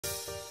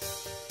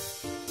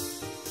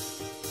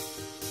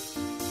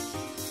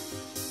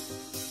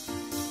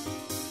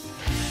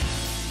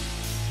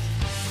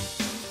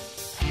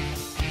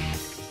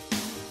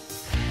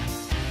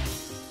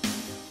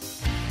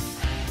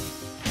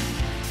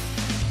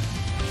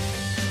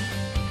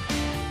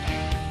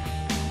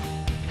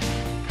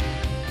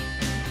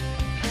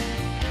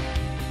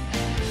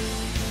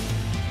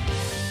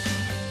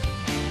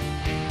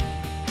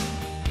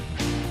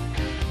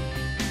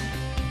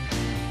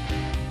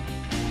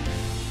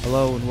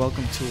Hello and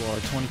welcome to our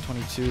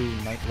 2022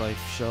 Knightlife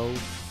show.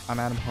 I'm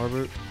Adam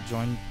Harbert,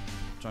 joined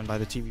by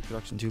the TV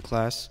Production 2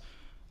 class.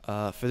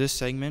 For this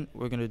segment,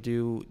 we're going to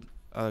do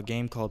a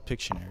game called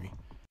Pictionary.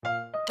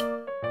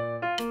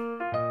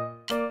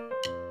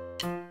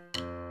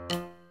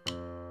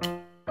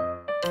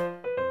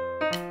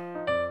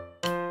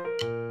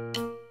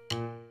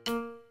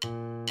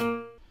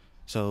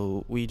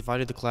 So we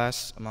divided the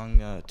class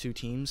among two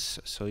teams,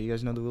 so you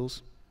guys know the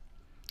rules?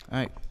 All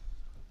right,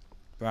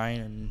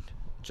 Brian and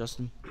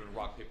Justin.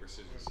 Rock, paper,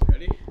 scissors.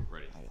 Ready?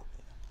 Ready.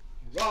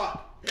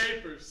 Rock,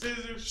 paper,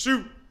 scissors,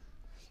 shoot!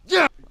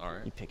 Yeah!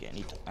 Alright. You pick it.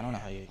 I don't know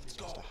how you're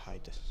supposed to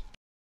hide this.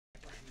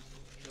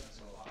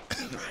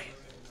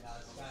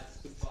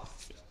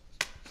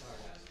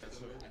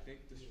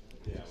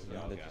 Yeah,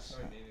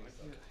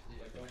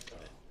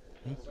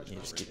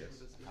 just keep it.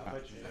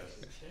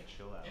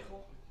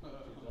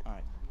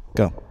 Alright,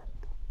 go.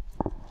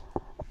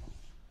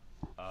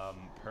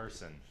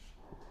 Person.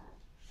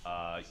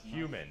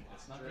 Human.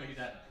 It's not gonna be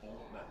that bold,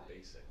 that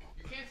basic.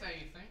 You can't say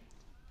anything.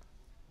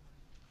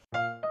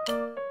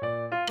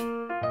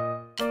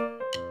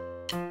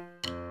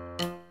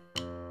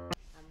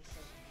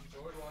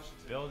 George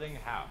Washington. Building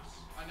house.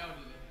 I know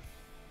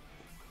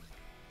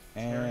it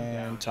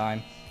And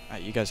time.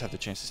 Alright, you guys have the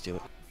chance to steal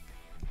it.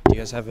 Do you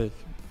guys have it?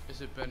 is.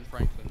 Is it Ben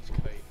Franklin's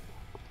kite?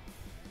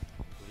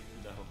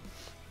 No.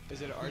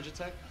 Is it an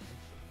Argitect?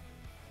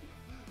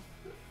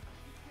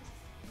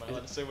 Am I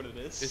allowed to say what it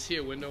is? Is he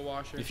a window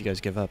washer? If you guys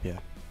give up, yeah.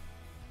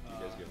 You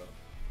guys give up?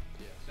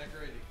 Yeah.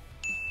 Decorating.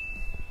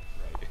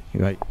 Right.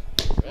 You're right.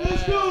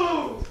 Let's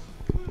go!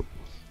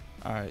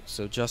 Alright,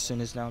 so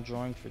Justin is now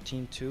drawing for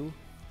Team 2.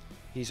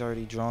 He's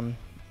already drawn.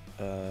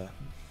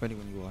 Ready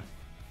when you are.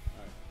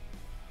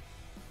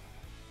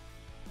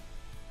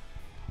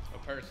 A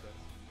person.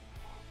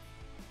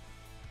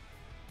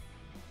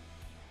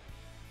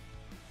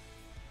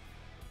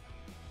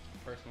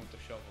 Person with the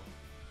shovel.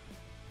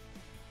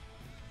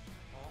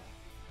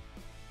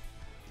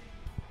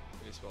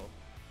 Baseball.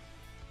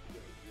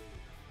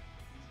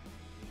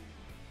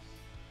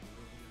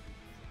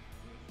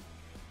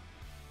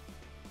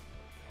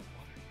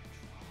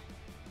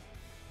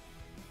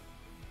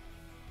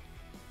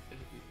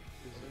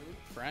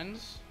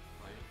 Friends?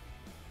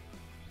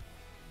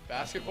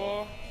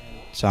 Basketball?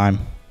 Time.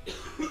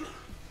 Wait.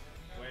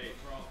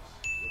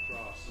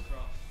 Lacrosse.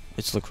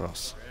 It's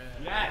lacrosse.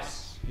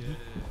 Yes!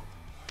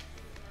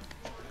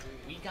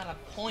 We got a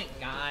point,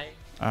 guy.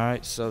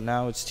 Alright, so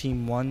now it's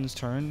Team 1's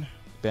turn.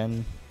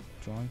 Ben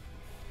drawing.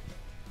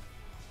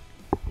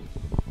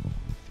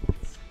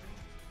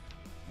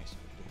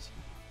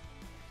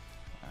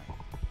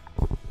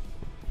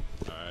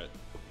 Alright.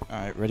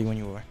 Alright, ready when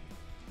you are.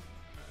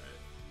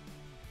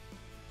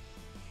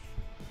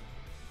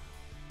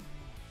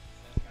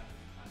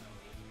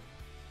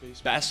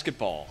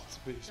 Basketball.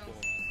 Baseball.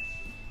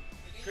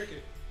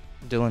 Cricket.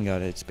 Dylan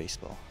got it, it's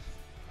baseball.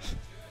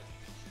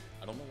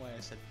 I don't know why I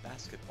said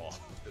basketball.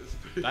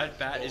 That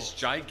bat is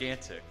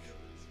gigantic.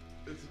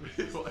 It's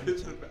baseball.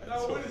 It's a baseball.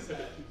 No, what is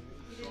that?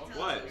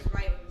 What?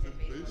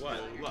 What?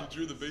 You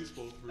drew the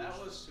baseball first. That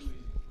was too easy.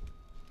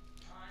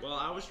 Well,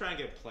 I was trying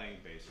to get playing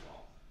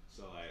baseball.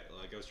 So,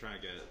 like I was trying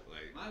to get,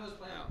 like... Mine was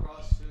playing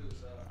across too,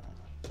 so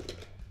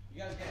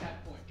you guys get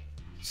half point.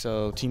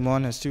 So Team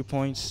 1 has 2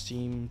 points,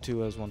 Team 2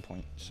 has 1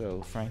 point.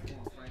 So Frank.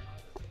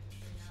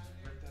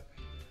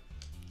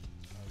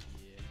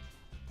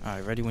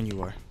 Alright, ready when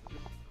you are.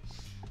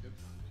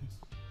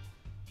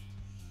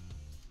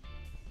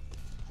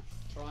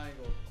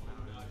 Triangle.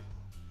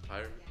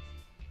 Fire.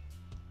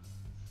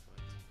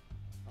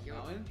 A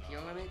mountain?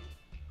 Killing it.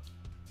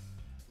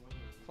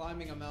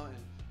 Climbing a mountain.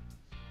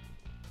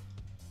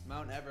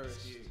 Mount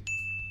Everest.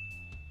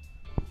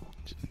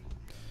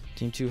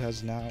 Team 2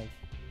 has now,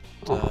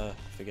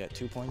 forget,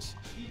 2 points?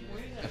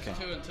 Okay.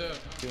 2 and 2.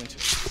 2 and 2.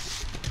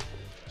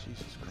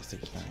 Jesus, what I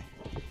think now.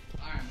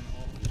 Iron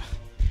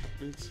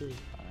Me too.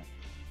 Alright.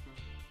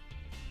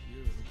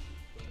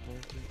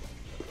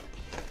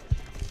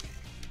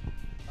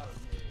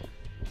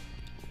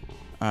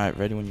 Alright,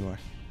 ready when you are.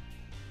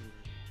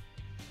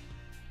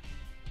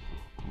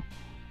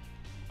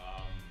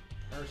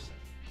 Person.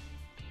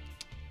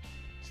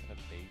 Is that a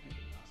baby?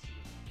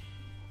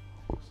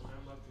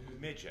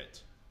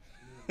 Midget.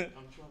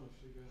 I'm trying to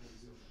figure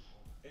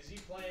out. Is he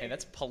playing? Hey,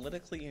 that's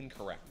politically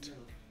incorrect.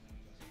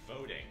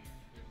 Voting.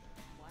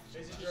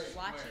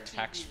 Watch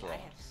Tax TV. fraud.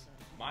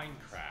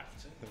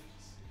 Minecraft.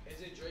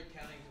 Is it Drake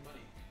counting his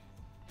money?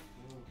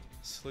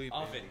 Sleep.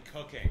 Oven.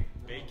 Cooking.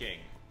 Baking.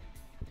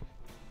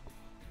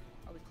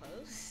 Are we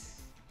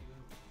close?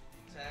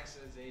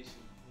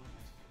 Taxation.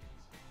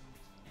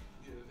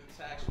 Yeah,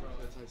 Tax fraud.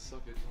 that's I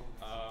suck at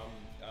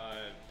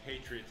drawing.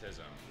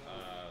 Patriotism.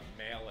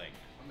 Mailing.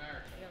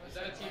 America. Yeah, Is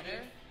that a TV?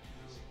 better?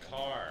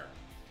 Car.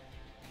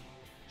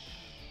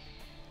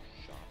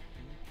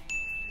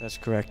 That's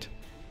correct.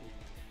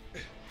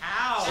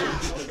 How?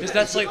 Because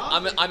that's like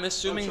I'm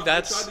assuming I tried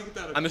that's to get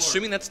that I'm apart.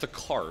 assuming that's the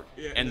cart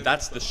Yeah, and then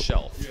that's the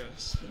shelf.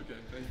 Yes. Okay,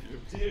 thank you.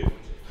 Dude.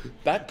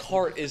 That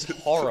cart is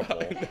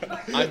horrible.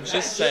 I'm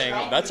just saying,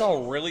 that's a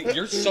really...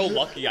 You're so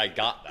lucky I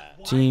got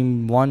that.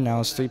 Team 1 now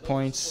is 3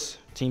 points.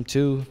 Team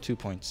 2, 2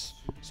 points.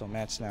 So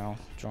Matt's now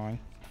drawing.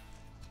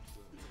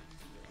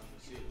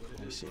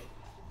 Let me see.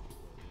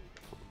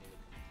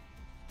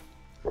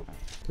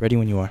 Ready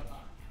when you are.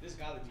 This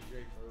gotta be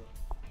Drake for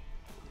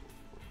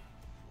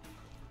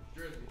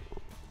real. Jersey.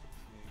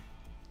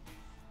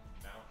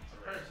 A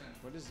person.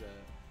 What is that?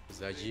 Is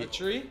that A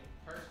tree?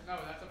 No,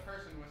 that's a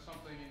person with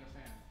something in his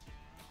hand.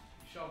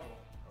 Shovel.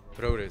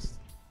 Protest. Is it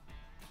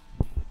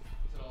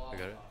a I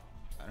got it.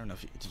 I don't know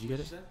if you, did you get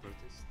it?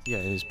 Yeah,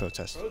 it is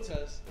protest.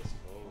 Protest.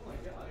 Oh my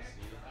god.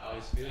 I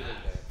was feeling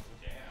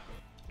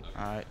that.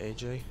 Alright,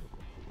 AJ.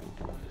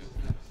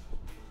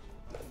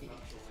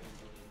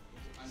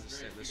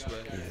 This way.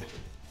 Yeah. You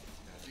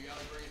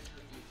gotta bring it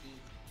through the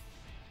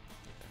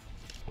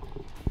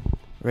team.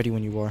 Ready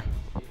when you are.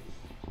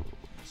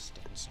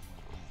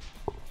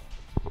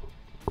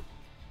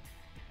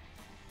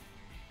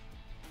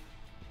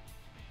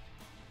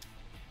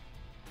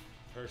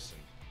 Person.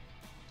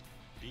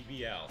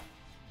 BBL.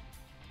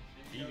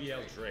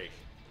 BBL Drake.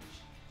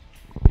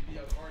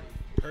 BBL party.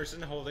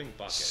 Person holding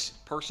bucket.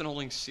 Person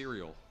holding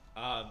cereal.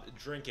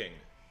 Drinking.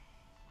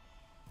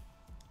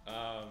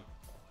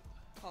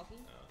 Coffee?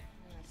 No,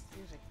 that's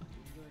yours.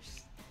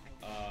 Yours.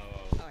 Uh,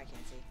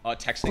 Oh, I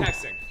can't see. Texting.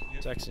 Texting.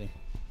 Texting.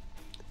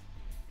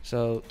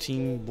 So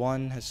team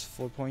 1 has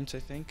 4 points, I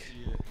think.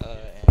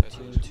 And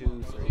team 2,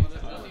 3.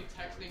 Nothing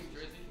texting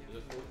Drizzy.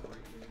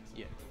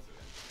 Yeah.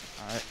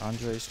 Alright,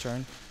 Andre's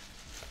turn.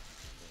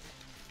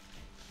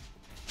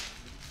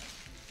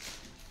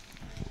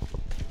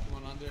 Come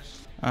on,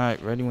 Anders.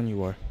 Alright, ready when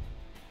you are.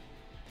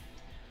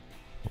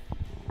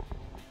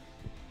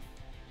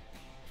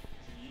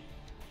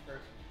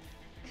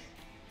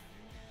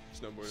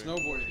 Snowboarding.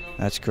 Snowboarding.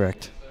 That's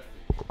correct.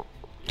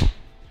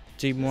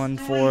 Team 1,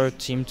 4.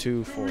 Team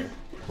 2, 4.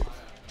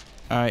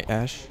 Alright,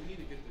 Ash. If we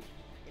don't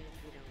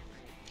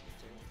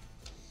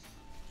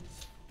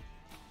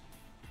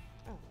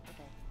Oh,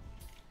 okay.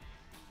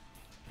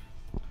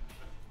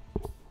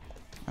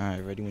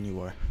 Alright, ready when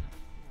you are.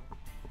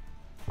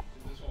 Is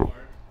this one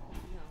hard?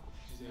 No.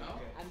 No?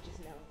 I'm just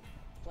no.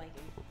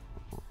 Blanking.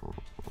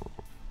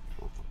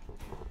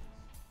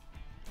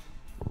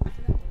 I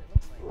forgot what it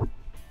looks like.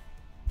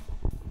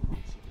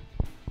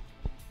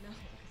 No.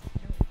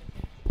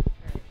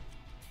 Alright.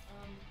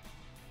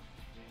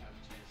 We have a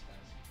chance,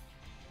 guys.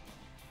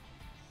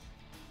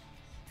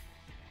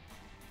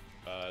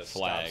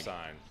 Flag. Stop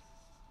sign.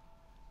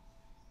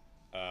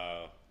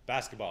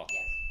 Basketball.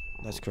 Yes.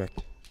 That's correct.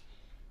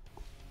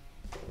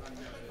 I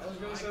was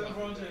gonna say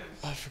LeBron James.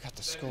 I forgot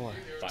the score.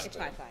 It's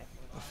 5-5.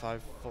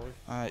 5, 4.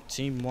 Alright,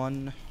 team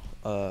 1,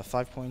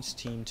 5 points.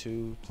 Team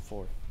 2,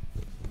 4.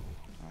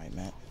 Alright,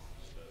 Matt.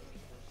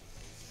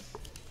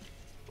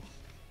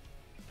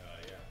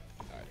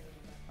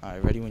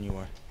 Alright, ready when you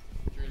are.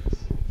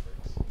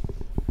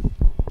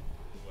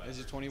 Is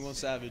it 21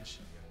 Savage?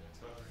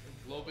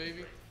 Lil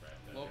Baby.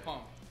 Lil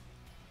Pump.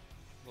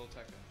 Lil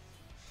Tecca.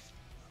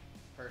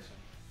 Person.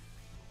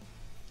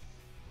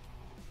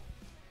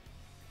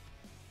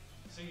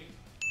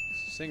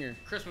 Singer.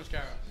 Christmas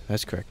Carol.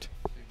 That's correct.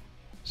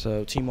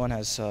 So team 1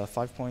 has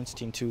 5 points.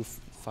 Team 2,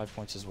 5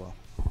 points as well.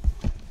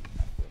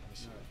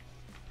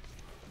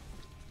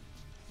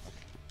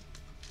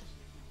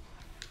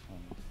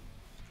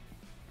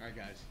 Alright,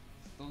 guys.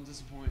 Don't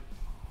disappoint.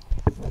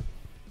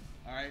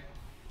 Alright.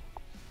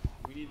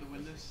 We need to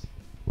win this.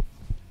 Alright.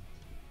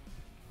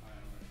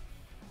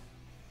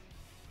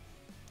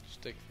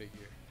 Stick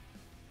figure.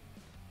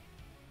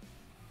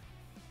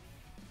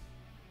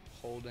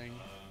 Holding.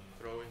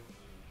 Throwing.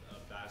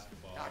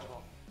 Basketball.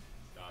 Dodgeball.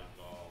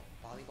 Dodgeball.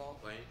 Volleyball.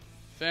 Playing.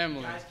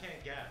 Family. You guys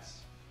can't guess.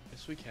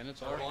 Yes, we can.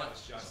 It's Oh, our that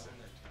was Justin.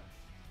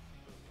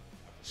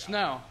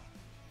 Snow.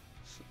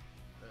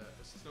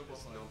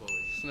 Snowballing.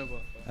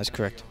 Snowball. That's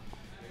correct.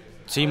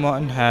 Team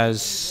 1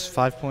 has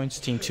 5 points.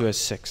 Team 2 has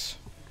 6.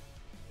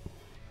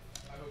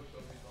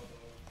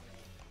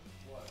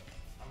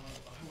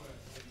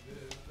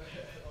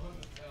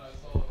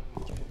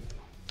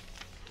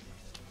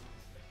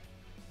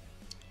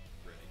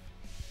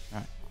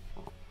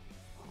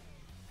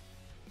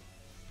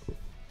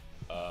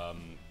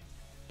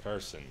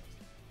 Person.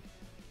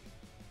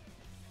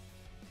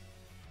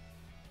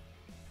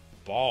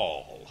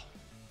 Ball.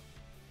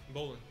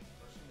 Bowling.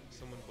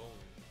 Someone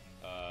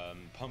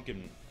bowling.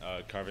 Pumpkin.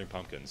 Carving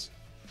pumpkins.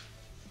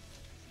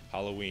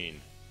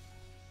 Halloween.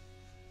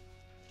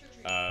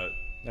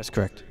 That's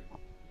correct.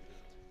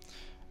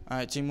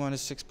 Alright, team 1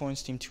 has 6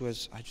 points. Team 2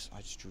 has. I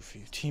just drew for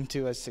you. Team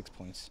 2 has 6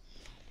 points.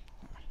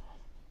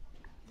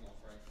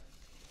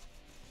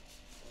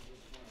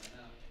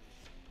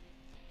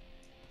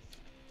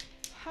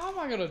 How am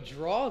I gonna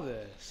draw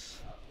this?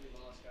 We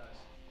lost,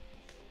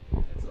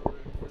 guys. It's over.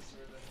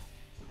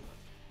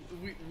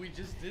 We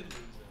just did lose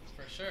it.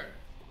 For sure.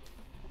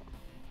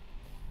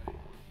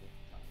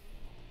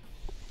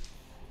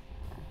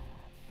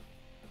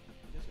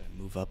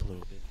 Move up a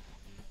little bit.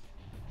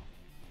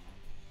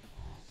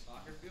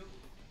 Soccer field?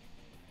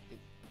 A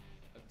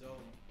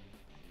dome.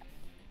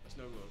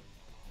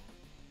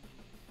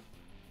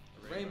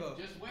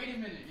 Wait a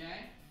minute,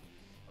 gang.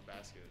 A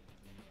basket.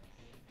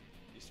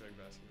 Easter egg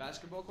basket.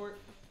 Basketball court.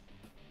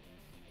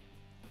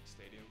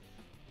 Stadium.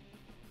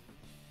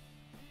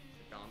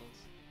 McDonald's.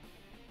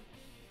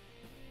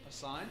 A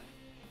sign.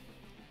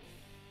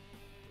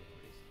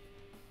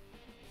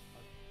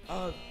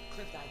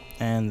 Cliff diving.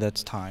 And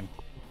that's time.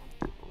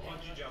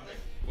 Bungee jumping.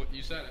 What,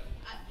 you said it.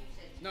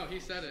 No, he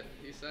said it.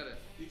 He said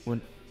it.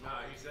 When, No,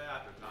 he said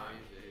after time.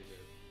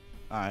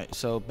 Alright,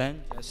 so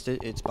Ben guessed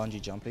it. It's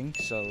bungee jumping.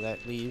 So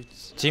that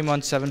leaves Team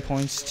 1 7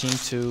 points, Team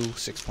 2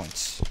 6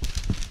 points.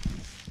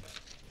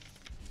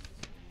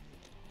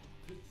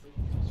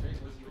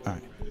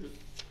 Alright.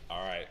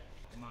 Alright.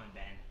 Come on,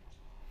 Ben.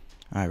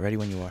 Alright, ready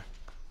when you are.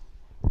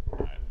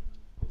 Alright.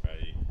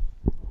 Ready.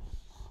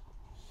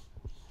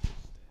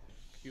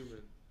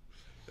 Human.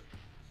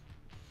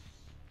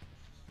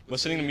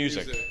 Listening to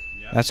music.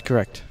 That's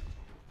correct.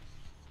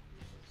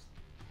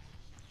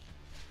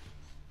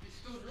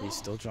 He's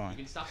still drawing.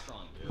 You can stop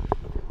drawing.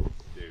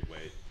 Dude,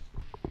 wait.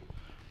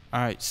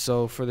 Alright,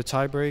 so for the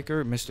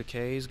tiebreaker, Mr.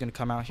 K is going to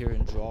come out here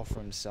and draw for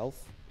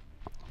himself.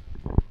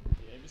 Yeah,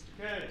 Mr.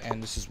 K.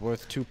 And this is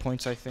worth 2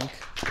 points, I think.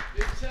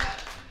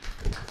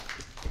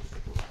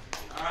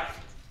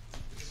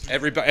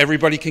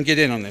 Everybody can get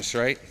in on this,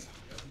 right?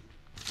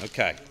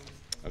 Okay.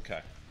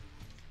 Okay.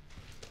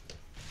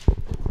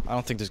 I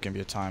don't think there's going to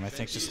be a time. I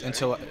think just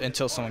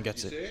until someone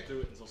gets it.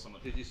 Do it until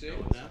someone. Did you see it?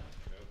 No. No.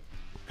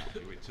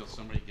 Wait till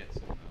somebody gets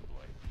it. Oh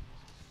boy.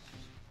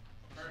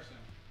 Person.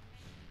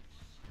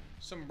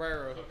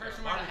 Sombrero.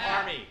 Person wearing a Army.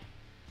 hat.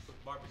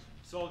 Army.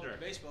 Soldier.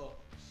 Baseball.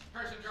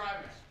 Person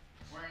driving.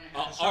 Wearing a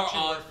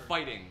hat.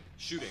 Fighting.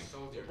 Shooting.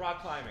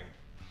 Rock climbing.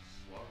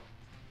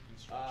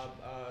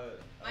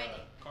 Mining.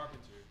 Carpenter.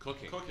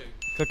 Cooking. Cooking.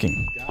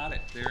 Cooking. Got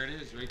it. There it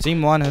is. Right.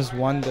 Team 1 has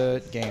won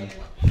the game.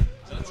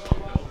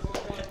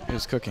 It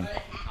was cooking.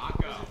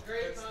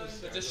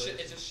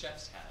 It's a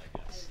chef's hat, I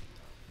guess.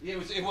 Yeah,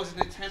 it was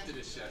an attempt at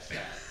a chef's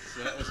hat,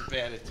 so that was a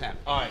bad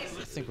attempt. All right. I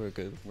think we're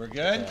good. We're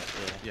good?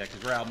 Yeah,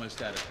 because we're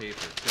almost out of paper,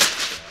 too.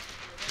 So.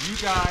 You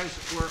guys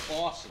were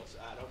awesome.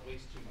 Don't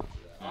waste too much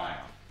of that. All right.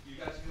 You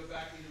guys can go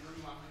back in the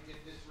room. I'm going to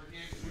get this for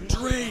him.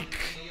 Drink!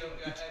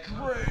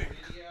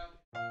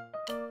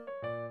 Drink!